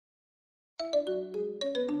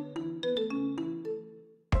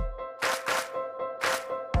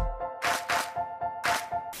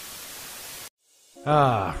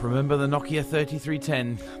Ah, remember the Nokia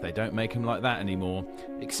 3310? They don't make them like that anymore.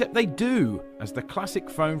 Except they do, as the classic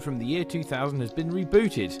phone from the year 2000 has been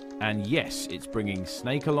rebooted. And yes, it's bringing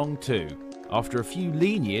Snake along too. After a few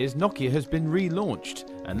lean years, Nokia has been relaunched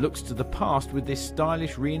and looks to the past with this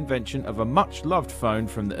stylish reinvention of a much-loved phone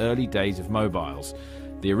from the early days of mobiles.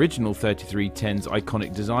 The original 3310's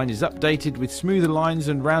iconic design is updated with smoother lines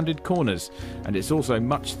and rounded corners, and it's also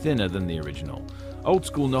much thinner than the original. Old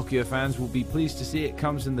school Nokia fans will be pleased to see it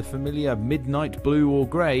comes in the familiar midnight blue or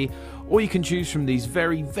grey, or you can choose from these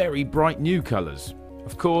very, very bright new colours.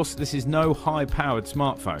 Of course, this is no high-powered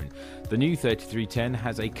smartphone. The new 3310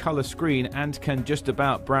 has a colour screen and can just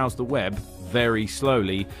about browse the web very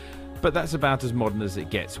slowly, but that's about as modern as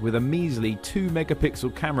it gets. With a measly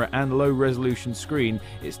 2-megapixel camera and low-resolution screen,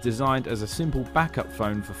 it's designed as a simple backup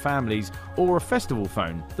phone for families or a festival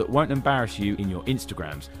phone that won't embarrass you in your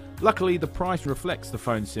Instagrams. Luckily, the price reflects the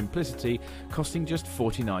phone's simplicity, costing just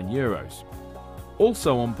 €49.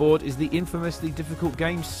 Also on board is the infamously difficult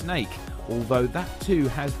game Snake, although that too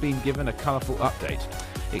has been given a colourful update.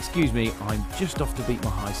 Excuse me, I'm just off to beat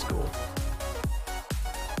my high score.